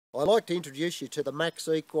I'd like to introduce you to the Max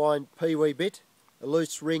Equine Pee-wee bit, a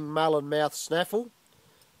loose ring mull and mouth snaffle,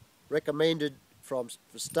 recommended for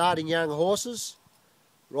starting young horses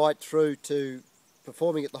right through to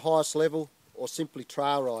performing at the highest level or simply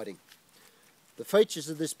trail riding. The features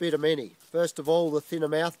of this bit are many. First of all, the thinner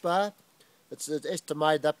mouth bar. It's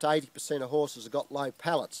estimated up to 80% of horses have got low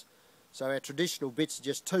palates. So our traditional bits are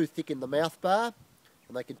just too thick in the mouth bar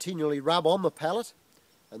and they continually rub on the palate.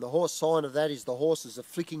 And the horse sign of that is the horses are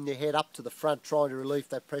flicking their head up to the front trying to relieve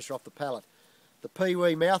that pressure off the palate. The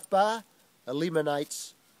Pee-wee mouth bar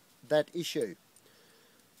eliminates that issue.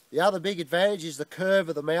 The other big advantage is the curve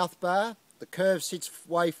of the mouth bar. The curve sits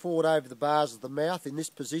way forward over the bars of the mouth. In this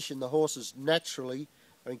position the horses naturally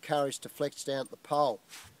are encouraged to flex down at the pole.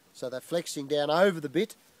 So they're flexing down over the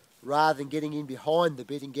bit rather than getting in behind the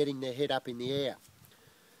bit and getting their head up in the air.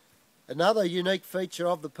 Another unique feature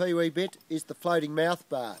of the Pee-wee bit is the floating mouth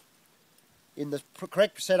bar. In the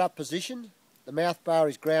correct setup position, the mouth bar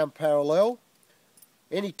is ground parallel.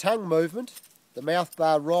 Any tongue movement, the mouth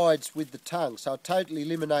bar rides with the tongue, so it totally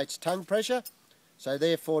eliminates tongue pressure, so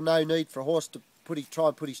therefore no need for a horse to try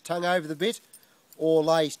and put his tongue over the bit or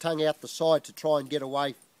lay his tongue out the side to try and get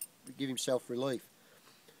away, give himself relief.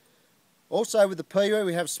 Also with the Pee-wee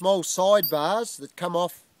we have small side bars that come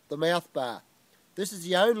off the mouth bar. This is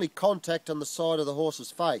the only contact on the side of the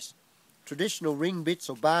horse's face. Traditional ring bits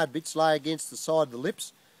or barred bits lay against the side of the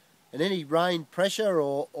lips, and any rein pressure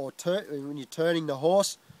or when you're turning the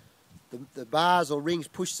horse, the bars or rings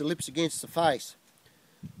push the lips against the face,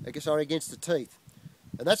 against the teeth.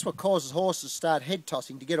 And that's what causes horses to start head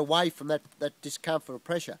tossing to get away from that discomfort or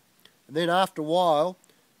pressure. And then after a while,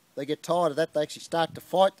 they get tired of that, they actually start to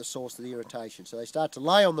fight the source of the irritation. So they start to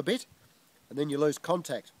lay on the bit, and then you lose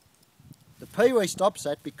contact. The Pee-wee stops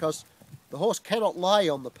that because the horse cannot lay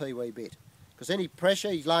on the Pee-wee bit, because any pressure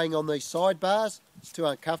he's laying on these side bars, it's too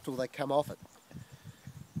uncomfortable, they come off it.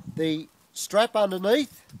 The strap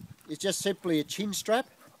underneath is just simply a chin strap,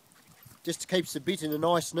 just keeps the bit in a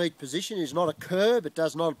nice neat position. It is not a curb, it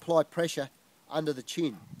does not apply pressure under the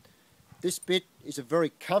chin. This bit is a very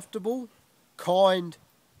comfortable, kind,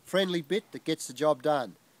 friendly bit that gets the job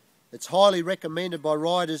done. It's highly recommended by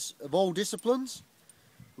riders of all disciplines,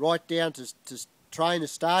 right down to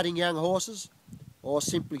trainers starting young horses or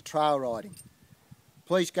simply trail riding.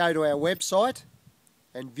 Please go to our website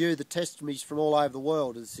and view the testimonies from all over the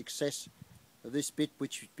world of the success of this bit,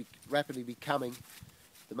 which is rapidly becoming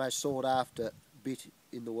the most sought after bit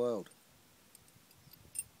in the world.